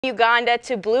Uganda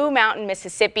to Blue Mountain,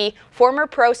 Mississippi, former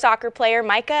pro soccer player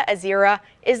Micheal Azira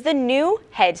is the new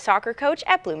head soccer coach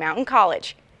at Blue Mountain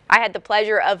College. I had the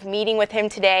pleasure of meeting with him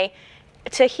today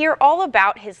to hear all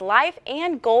about his life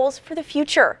and goals for the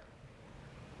future.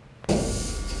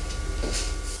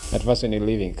 At first, when you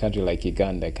live in a country like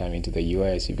Uganda, coming to the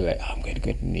US, you'd be like, oh, I'm going to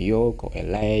go to New York or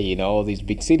LA, all these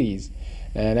big cities.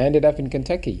 And I ended up in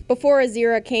Kentucky. Before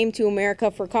Azira came to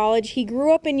America for college, he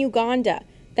grew up in Uganda.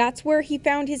 That's where he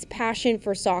found his passion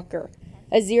for soccer.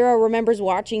 Azira remembers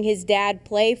watching his dad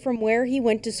play from where he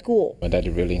went to school. My dad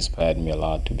really inspired me a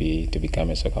lot to become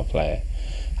a soccer player.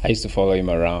 I used to follow him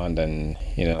around, and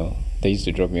they used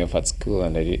to drop me off at school,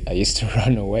 and I used to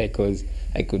run away because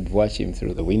I could watch him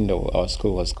through the window. Our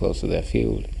school was close to their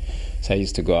field, so I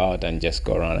used to go out and just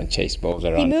go around and chase balls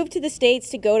around. He moved to the States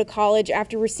to go to college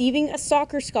after receiving a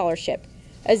soccer scholarship.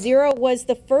 Azira was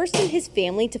the first in his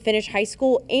family to finish high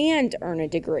school and earn a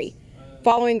degree.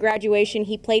 Following graduation,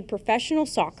 he played professional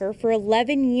soccer for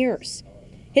 11 years.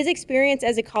 His experience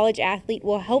as a college athlete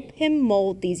will help him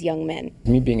mold these young men.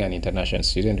 Me being an international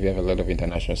student, we have a lot of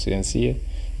international students here.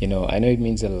 I know it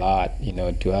means a lot,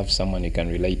 to have someone you can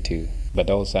relate to,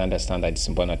 but also understand that it's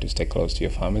important to stay close to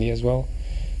your family as well.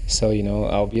 So,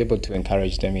 I'll be able to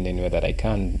encourage them in any way that I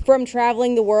can. From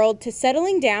traveling the world to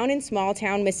settling down in small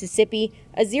town Mississippi,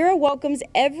 Azira welcomes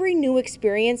every new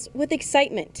experience with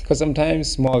excitement. Because sometimes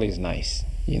small is nice,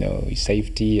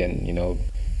 safety and,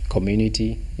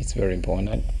 community, it's very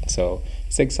important. So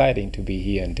it's exciting to be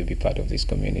here and to be part of this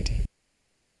community.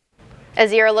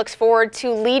 Azira looks forward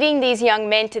to leading these young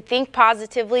men to think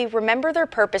positively, remember their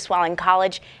purpose while in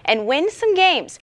college, and win some games.